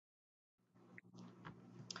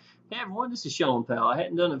Hey everyone, this is Sean Powell. I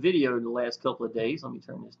hadn't done a video in the last couple of days. Let me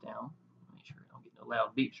turn this down. Make sure I don't get no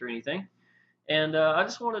loud beeps or anything. And I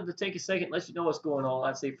just wanted to take a second, let you know what's going on.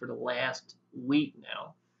 I'd say for the last week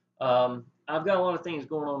now. I've got a lot of things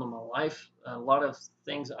going on in my life, a lot of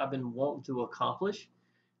things I've been wanting to accomplish.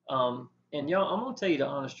 And y'all, I'm gonna tell you the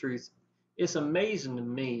honest truth. It's amazing to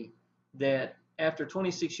me that after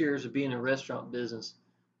 26 years of being in a restaurant business,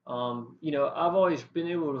 I've always been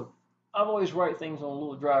able to. I've always write things on a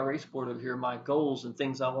little dry erase board over here, my goals and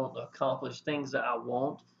things I want to accomplish, things that I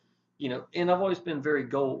want, and I've always been very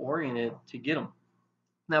goal oriented to get them.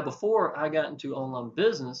 Now, before I got into online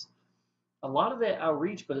business, a lot of that I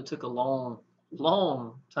reached, but it took a long,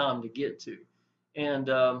 long time to get to. And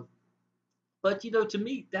but to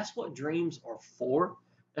me, that's what dreams are for.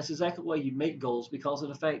 That's exactly why you make goals because of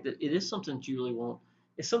the fact that it is something that you really want.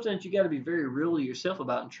 It's something that you got to be very real to yourself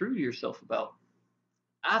about and true to yourself about.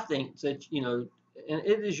 I think that, and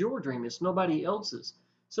it is your dream. It's nobody else's.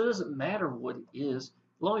 So it doesn't matter what it is, as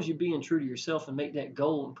long as you're being true to yourself and make that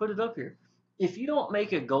goal and put it up here. If you don't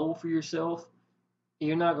make a goal for yourself,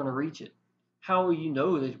 you're not going to reach it. How will you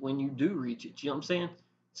know that when you do reach it? You know what I'm saying?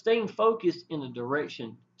 Staying focused in a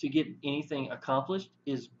direction to get anything accomplished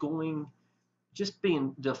is just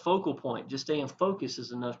being the focal point, just staying focused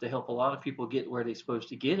is enough to help a lot of people get where they're supposed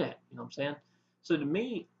to get at. You know what I'm saying? So to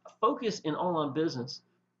me, focus in online business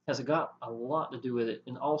has got a lot to do with it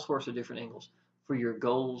in all sorts of different angles for your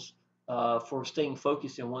goals, for staying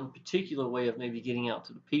focused in one particular way of maybe getting out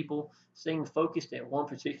to the people, staying focused at one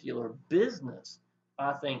particular business,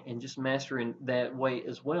 I think, and just mastering that way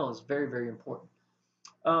as well is very, very important.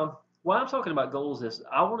 Why I'm talking about goals is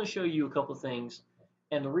I want to show you a couple of things.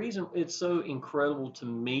 And the reason it's so incredible to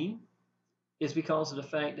me is because of the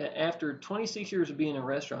fact that after 26 years of being in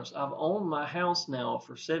restaurants, I've owned my house now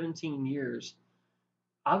for 17 years.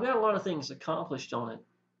 I've got a lot of things accomplished on it,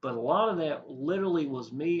 but a lot of that literally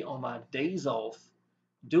was me on my days off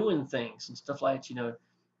doing things and stuff like that.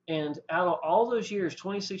 And out of all those years,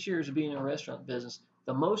 26 years of being in a restaurant business,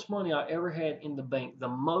 the most money I ever had in the bank, the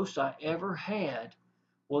most I ever had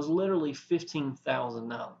was literally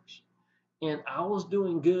 $15,000. And I was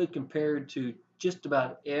doing good compared to just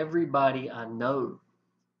about everybody I know.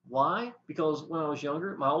 Why? Because when I was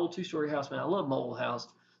younger, my old two-story house, man, I love my old house.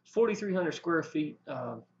 4,300 square feet.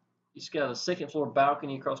 It's got a second floor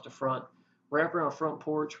balcony across the front, wrap around front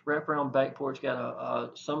porch, wrap around back porch. Got a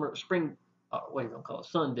spring, what do you call it?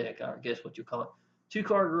 Sun deck, I guess what you call it.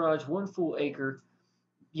 Two-car garage, one full acre.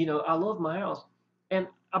 I love my house, and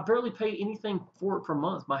I barely pay anything for it per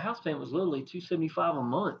month. My house payment was literally $275 a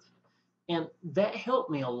month, and that helped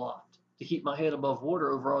me a lot to keep my head above water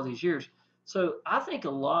over all these years. So I think a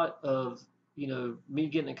lot of me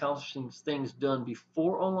getting accomplishing things done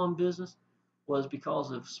before online business was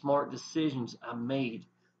because of smart decisions I made.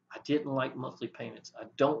 I didn't like monthly payments. I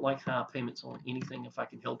don't like high payments on anything if I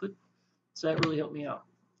can help it. So that really helped me out.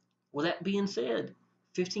 Well, that being said,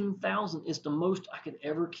 15,000 is the most I could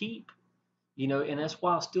ever keep. And that's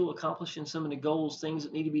why I'm still accomplishing some of the goals, things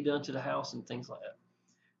that need to be done to the house and things like that.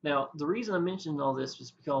 Now, the reason I mentioned all this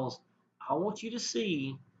is because I want you to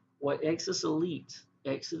see what Exitus Elite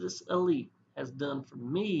has done for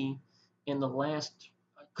me in the last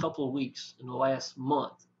couple of weeks, in the last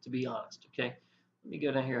month, to be honest. Okay, let me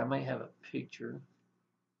go down here. I may have a picture.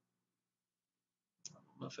 I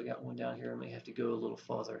don't know if I got one down here. I may have to go a little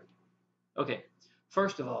farther. Okay,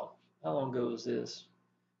 first of all, how long ago was this?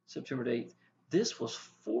 September 8th. This was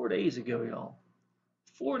 4 days ago, y'all.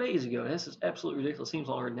 4 days ago. This is absolutely ridiculous. Seems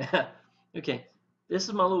longer than that. Okay, this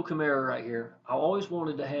is my little Camaro right here. I always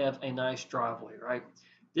wanted to have a nice driveway, right?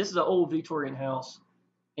 This is an old Victorian house,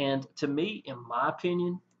 and to me, in my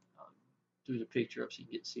opinion, do the picture up so you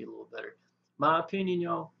can get to see it a little better. My opinion,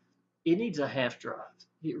 y'all, it needs a half drive.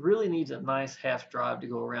 It really needs a nice half drive to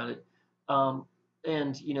go around it. And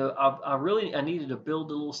I needed to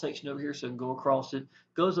build a little section over here so I can go across it.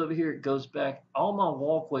 Goes over here, it goes back. All my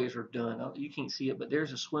walkways are done. You can't see it, but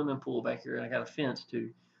there's a swimming pool back here, and I got a fence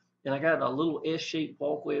too. And I got a little S-shaped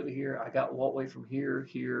walkway over here. I got walkway from here,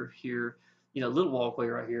 here, here. Little walkway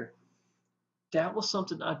right here. That was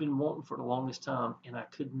something I've been wanting for the longest time, and I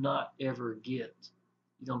could not ever get.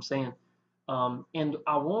 You know what I'm saying? And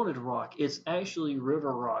I wanted rock. It's actually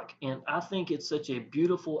river rock, and I think it's such a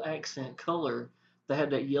beautiful accent color. They have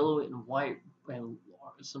that yellow and white and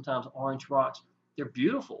sometimes orange rocks. They're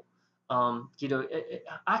beautiful.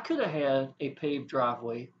 I could have had a paved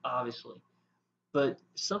driveway, obviously, but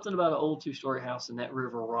something about an old two-story house and that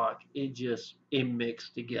river rock, it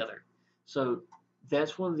mixed together. So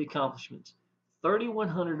that's one of the accomplishments.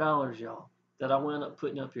 $3,100, y'all, that I wound up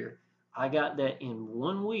putting up here. I got that in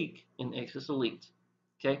 1 week in Exitus Elite.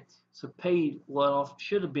 Okay, so paid what off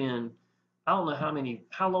should have been. I don't know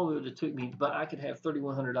how long it would have took me, but I could have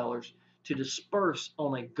 $3,100 to disperse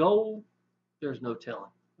on a goal. There's no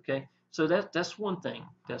telling. Okay, so that's one thing.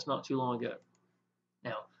 That's not too long ago.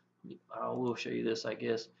 Now, I will show you this, I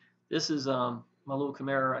guess. This is my little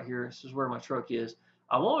Camaro right here. This is where my truck is.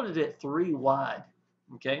 I wanted it 3 wide,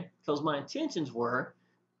 okay? Because my intentions were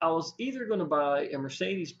I was either going to buy a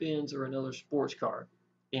Mercedes-Benz or another sports car.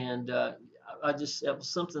 And I just, that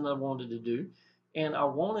was something I wanted to do. And I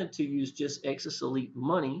wanted to use just Excess Elite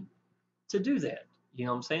money to do that. You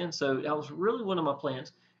know what I'm saying? So that was really one of my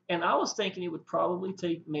plans. And I was thinking it would probably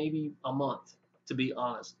take maybe a month, to be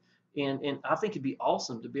honest. And I think it'd be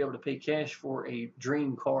awesome to be able to pay cash for a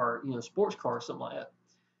dream car, you know, sports car or something like that.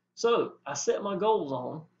 So I set my goals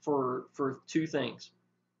on for 2 things.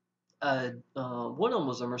 One of them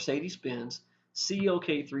was a Mercedes-Benz COK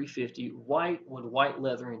 350 white with white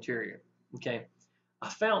leather interior. Okay, I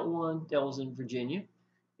found one that was in Virginia,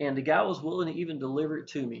 and the guy was willing to even deliver it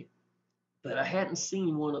to me, but I hadn't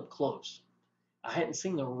seen one up close. I hadn't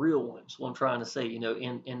seen the real ones. What I'm trying to say, you know,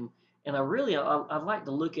 and I'd like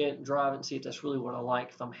to look at it and drive it and see if that's really what I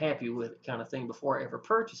like, if I'm happy with it, kind of thing, before I ever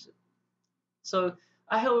purchase it. So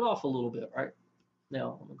I held off a little bit, right?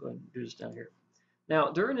 Now I'm gonna go ahead and do this down here.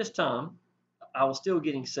 Now during this time, I was still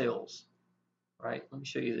getting sales, right? Let me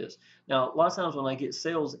show you this. Now a lot of times when I get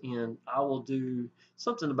sales in, I will do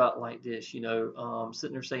something about like this, you know,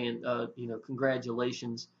 sitting there saying, you know,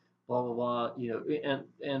 congratulations, blah blah blah, you know,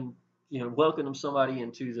 and you know, welcome somebody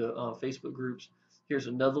into the Facebook groups. Here's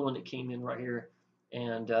another one that came in right here,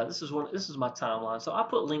 and this is one. This is my timeline. So I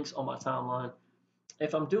put links on my timeline.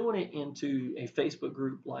 If I'm doing it into a Facebook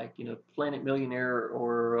group like, you know, Planet Millionaire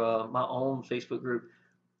or my own Facebook group,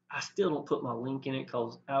 I still don't put my link in it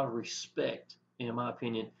because out of respect, in my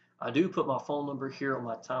opinion, I do put my phone number here on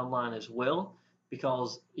my timeline as well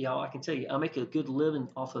because, y'all, I can tell you, I make a good living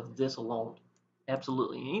off of this alone.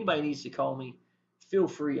 Absolutely. Anybody needs to call me, feel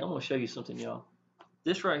free. I'm going to show you something, y'all.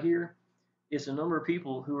 This right here is the number of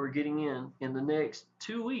people who are getting in the next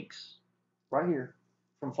 2 weeks, right here,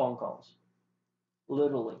 from phone calls.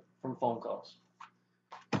 Literally, from phone calls.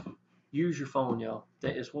 Use your phone, y'all.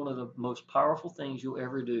 That is one of the most powerful things you'll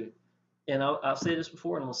ever do. And I've said this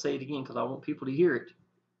before, and I'm going to say it again because I want people to hear it.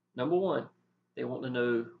 Number one, they want to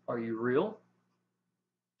know, are you real?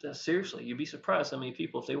 Seriously, you'd be surprised how many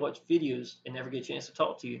people, if they watch videos and never get a chance to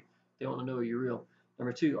talk to you, they want to know, are you real?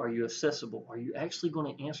 Number two, are you accessible? Are you actually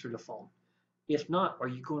going to answer the phone? If not, are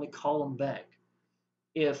you going to call them back?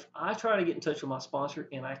 If I try to get in touch with my sponsor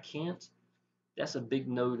and I can't, that's a big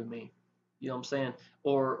no to me. You know what I'm saying?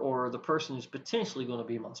 Or the person who's potentially going to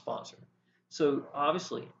be my sponsor. So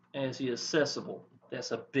obviously, as he accessible,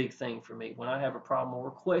 that's a big thing for me. When I have a problem or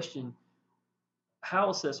a question, how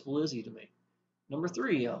accessible is he to me? Number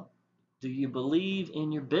three, y'all, do you believe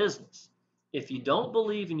in your business? If you don't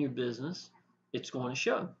believe in your business, it's going to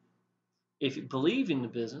show. If you believe in the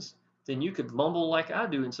business, then you could mumble like I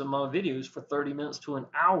do in some of my videos for 30 minutes to an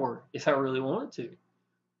hour if I really wanted to,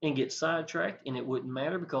 and get sidetracked, and it wouldn't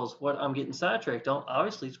matter because what I'm getting sidetracked on,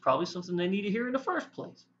 obviously, it's probably something they need to hear in the first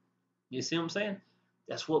place. You see what I'm saying?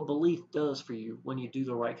 That's what belief does for you when you do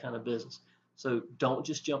the right kind of business. So don't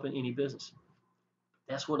just jump in any business.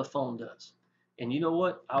 That's what a phone does. And you know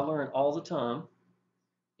what? I learn all the time,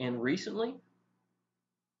 and recently,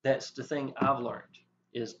 that's the thing I've learned,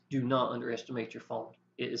 is do not underestimate your phone.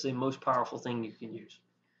 It is the most powerful thing you can use.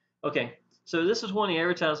 Okay, so this is one of the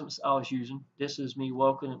advertisements I was using. This is me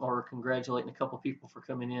welcoming or congratulating a couple people for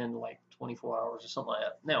coming in like 24 hours or something like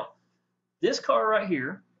that. Now, this car right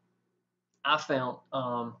here, I found,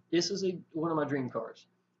 this is one of my dream cars.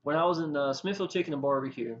 When I was in Smithfield Chicken and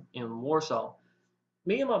Barbecue in Warsaw,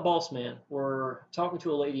 me and my boss man were talking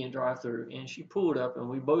to a lady in drive-thru, and she pulled up, and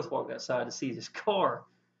we both walked outside to see this car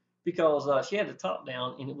because she had the top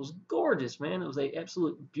down, and it was gorgeous, man. It was a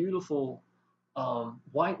absolute beautiful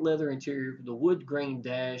white leather interior with the wood grain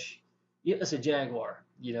dash. Yeah, it's a Jaguar,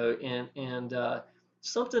 you know, and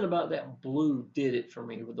something about that blue did it for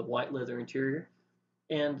me with the white leather interior.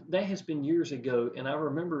 And that has been years ago, and I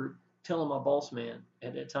remember telling my boss man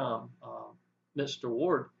at that time, Mr.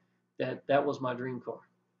 Ward, that that was my dream car.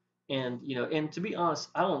 And you know, and to be honest,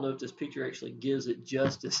 I don't know if this picture actually gives it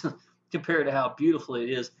justice compared to how beautiful it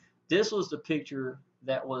is. This was the picture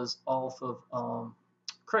that was off of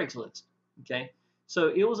Craigslist. Okay, so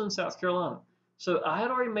it was in South Carolina. So I had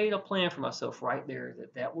already made a plan for myself right there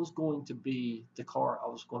that that was going to be the car I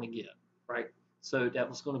was going to get. Right, so that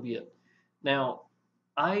was going to be it. Now,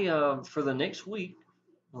 I for the next week,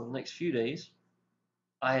 or the next few days,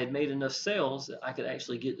 I had made enough sales that I could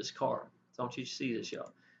actually get this car. So I want you to see this,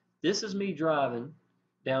 y'all. This is me driving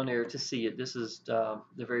down there to see it. This is the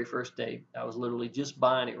very first day. I was literally just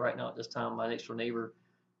buying it right now at this time. My next door neighbor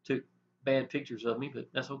took bad pictures of me, but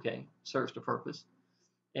that's okay. Serves the purpose.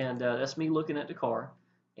 And that's me looking at the car.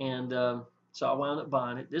 And so I wound up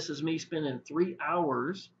buying it. This is me spending 3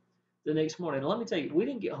 hours the next morning. And let me tell you, we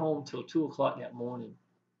didn't get home till 2 o'clock that morning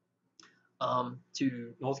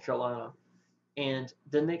to North Carolina. And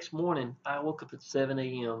the next morning, I woke up at 7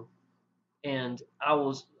 a.m. and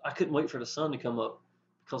I couldn't wait for the sun to come up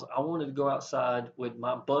because I wanted to go outside with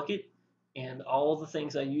my bucket and all the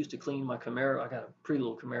things I use to clean my Camaro. I got a pretty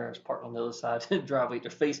little Camaro that's parked on the other side of the driveway. They're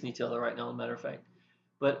facing each other right now, as a matter of fact.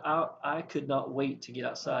 But I could not wait to get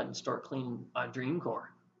outside and start cleaning my dream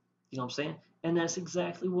car. You know what I'm saying? And that's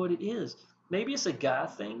exactly what it is. Maybe it's a guy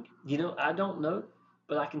thing, I don't know,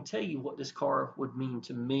 but I can tell you what this car would mean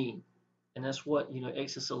to me. And that's what,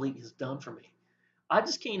 Exitus Elite has done for me. I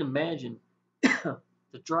just can't imagine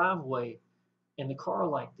the driveway and the car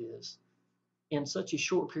like this in such a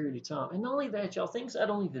short period of time. And not only that, y'all, things I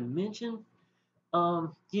don't even mention.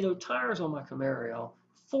 Tires on my Camaro, y'all,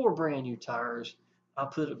 4 brand new tires I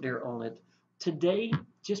put up there on it. Today,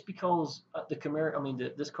 just because the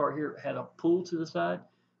Camaro, this car here had a pull to the side,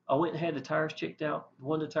 I went and had the tires checked out.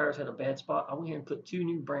 One of the tires had a bad spot. I went here and put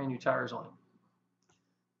 2 brand new tires on it.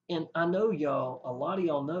 And I know y'all, a lot of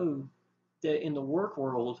y'all know that in the work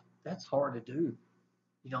world, that's hard to do.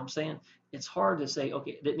 You know what I'm saying? It's hard to say,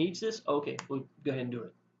 okay, that needs this. Okay, we'll go ahead and do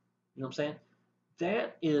it. You know what I'm saying?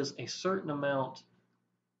 That is a certain amount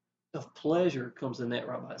of pleasure comes in that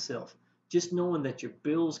right by itself. Just knowing that your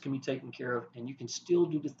bills can be taken care of and you can still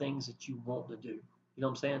do the things that you want to do. You know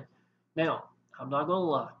what I'm saying? Now, I'm not going to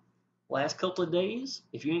lie. Last couple of days,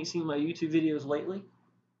 if you ain't seen my YouTube videos lately,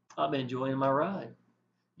 I've been enjoying my ride.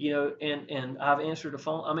 And I've answered the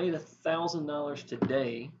phone. I made $1,000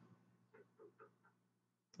 today.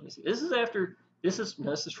 Let me see. This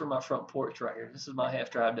is from my front porch right here. This is my half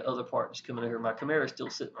drive. The other part is coming over here. My Camaro is still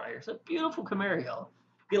sitting right here. It's a beautiful Camaro, y'all.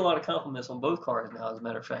 Get a lot of compliments on both cars now, as a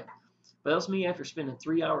matter of fact. But that's me after spending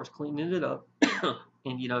 3 hours cleaning it up.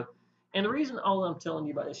 And the reason all I'm telling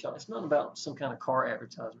you about this, y'all, it's not about some kind of car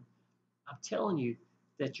advertisement. I'm telling you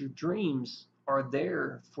that your dreams are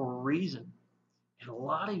there for a reason. And a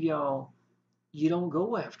lot of y'all, you don't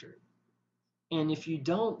go after it. And if you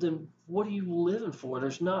don't, then what are you living for?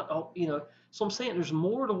 There's not, so I'm saying there's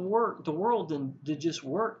more to the world than to just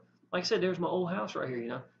work. Like I said, there's my old house right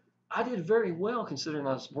here, I did very well considering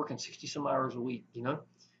I was working 60 some hours a week,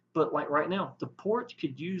 But like right now, the porch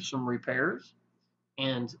could use some repairs.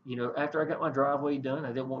 And, after I got my driveway done, I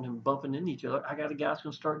didn't want them bumping into each other. I got a guy that's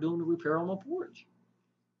going to start doing the repair on my porch.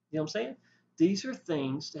 You know what I'm saying? These are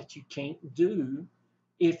things that you can't do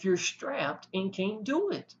if you're strapped and can't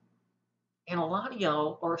do it. And a lot of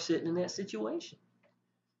y'all are sitting in that situation.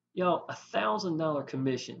 Y'all, $1,000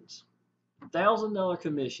 commissions, $1,000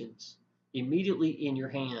 commissions immediately in your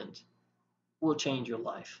hand will change your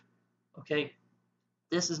life. Okay?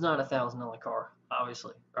 This is not $1,000 car,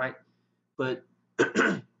 obviously, right? But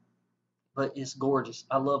but it's gorgeous.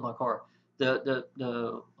 I love my car.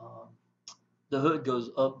 The hood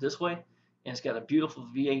goes up this way, and it's got a beautiful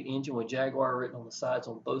V8 engine with Jaguar written on the sides,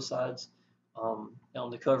 on both sides, on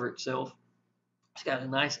the cover itself. It's got a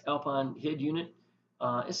nice Alpine head unit.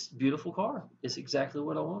 It's a beautiful car. It's exactly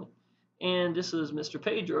what I wanted. And this is Mr.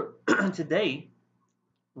 Pedro today.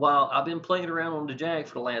 While I've been playing around on the Jag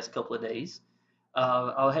for the last couple of days,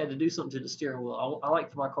 I had to do something to the steering wheel. I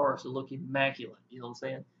like for my cars to look immaculate. You know what I'm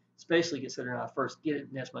saying? Especially considering I first get it,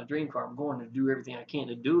 and that's my dream car. I'm going to do everything I can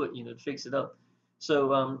to do it, to fix it up.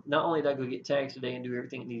 So not only did I go get tags today and do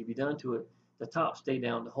everything that needed to be done to it, the top stayed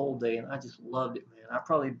down the whole day, and I just loved it, man. I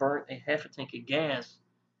probably burnt a half a tank of gas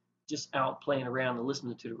just out playing around and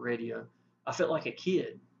listening to the radio. I felt like a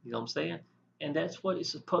kid, you know what I'm saying? And that's what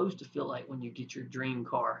it's supposed to feel like when you get your dream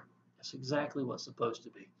car. That's exactly what's supposed to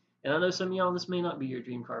be. And I know some of y'all, this may not be your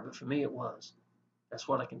dream car, but for me it was. That's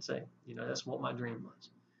what I can say. That's what my dream was.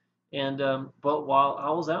 And but while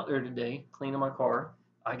I was out there today cleaning my car,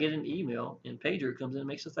 I get an email, and Pedro comes in and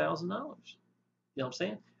makes $1,000. You know what I'm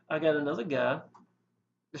saying? I got another guy,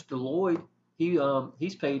 Mr. Lloyd.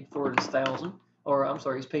 He's paid for his 1,000, or I'm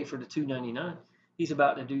sorry, he's paid for the 299. He's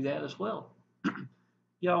about to do that as well.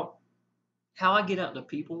 Y'all, how I get out to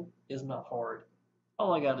people is not hard.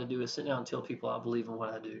 All I got to do is sit down and tell people I believe in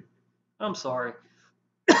what I do. I'm sorry.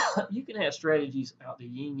 You can have strategies out the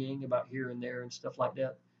yin yang about here and there and stuff like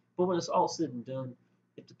that. But when it's all said and done,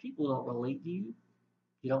 if the people don't relate to you,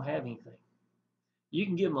 you don't have anything. You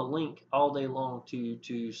can give them a link all day long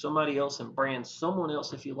to somebody else and brand someone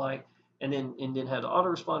else if you like, and then have the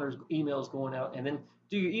autoresponders emails going out, and then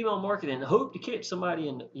do your email marketing and hope to catch somebody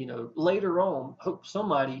in, later on, hope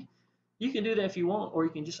somebody, you can do that if you want, or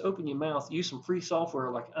you can just open your mouth, use some free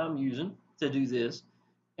software like I'm using to do this,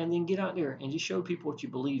 and then get out there and just show people what you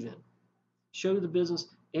believe in. Show the business,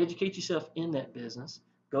 educate yourself in that business,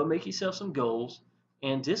 go make yourself some goals,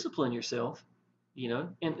 and discipline yourself,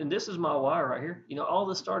 and this is my why right here. All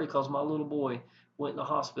this started because my little boy went in the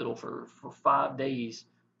hospital for 5 days,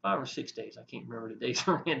 5 or 6 days. I can't remember the days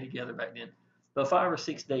we ran together back then, but 5 or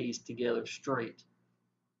 6 days together straight.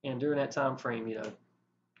 And during that time frame,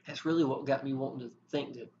 that's really what got me wanting to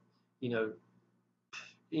think that, you know,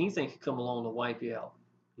 anything could come along to wipe you out.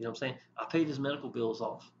 You know what I'm saying? I paid his medical bills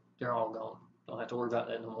off. They're all gone. Don't have to worry about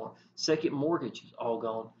that no more. Second mortgage is all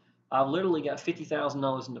gone. I've literally got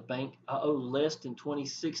 $50,000 in the bank. I owe less than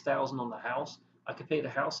 $26,000 on the house. I could pay the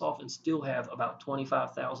house off and still have about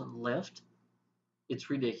 $25,000 left. It's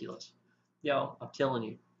ridiculous. Y'all, I'm telling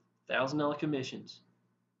you, $1,000 commissions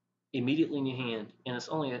immediately in your hand, and it's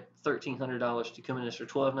only at $1,300 to come in this for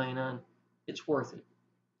 $1,299. It's worth it.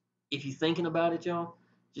 If you're thinking about it, y'all,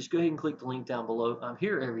 just go ahead and click the link down below. I'm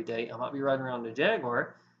here every day. I might be riding around the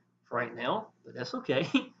Jaguar right now, but that's okay.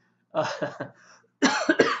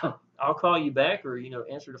 I'll call you back or,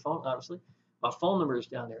 answer the phone, obviously. My phone number is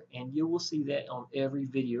down there, and you will see that on every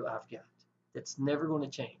video I've got. That's never going to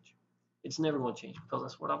change. It's never going to change because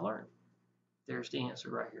that's what I've learned. There's the answer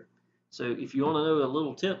right here. So if you want to know a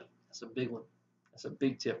little tip, that's a big one. That's a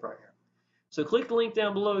big tip right here. So click the link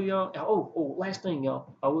down below, y'all. Oh, last thing,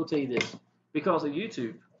 y'all. I will tell you this. Because of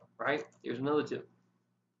YouTube, right? Here's another tip.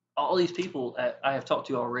 All these people I have talked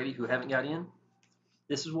to already who haven't got in,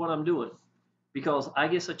 this is what I'm doing. Because I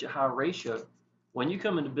get such a high ratio, when you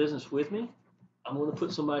come into business with me, I'm going to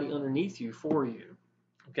put somebody underneath you for you.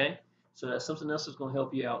 Okay? So that's something else that's going to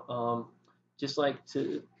help you out. Just like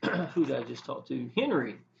to, who did I just talk to?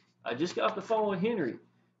 Henry. I just got off the phone with Henry.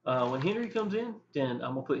 When Henry comes in, then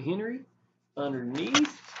I'm going to put Henry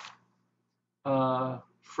underneath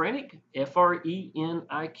Frenick,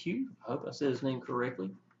 Freniq. I hope I said his name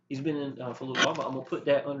correctly. He's been in for a little while, but I'm going to put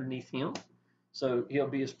that underneath him. So he'll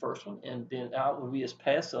be his first one, and then out will be his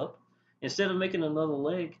pass up. Instead of making another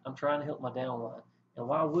leg, I'm trying to help my downline. And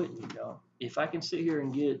why wouldn't you, y'all? If I can sit here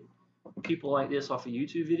and get people like this off of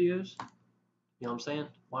YouTube videos, you know what I'm saying?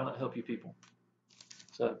 Why not help you people?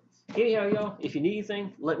 So anyhow, y'all, if you need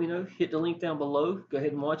anything, let me know. Hit the link down below. Go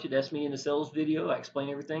ahead and watch it. That's me in the sales video. I explain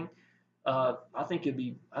everything. I think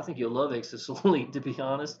you'll love Exitus Elite, to be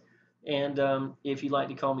honest. And if you'd like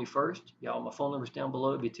to call me first, y'all, my phone number's down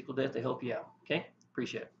below. It'd be tickled death to help you out. Okay?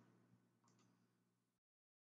 Appreciate it.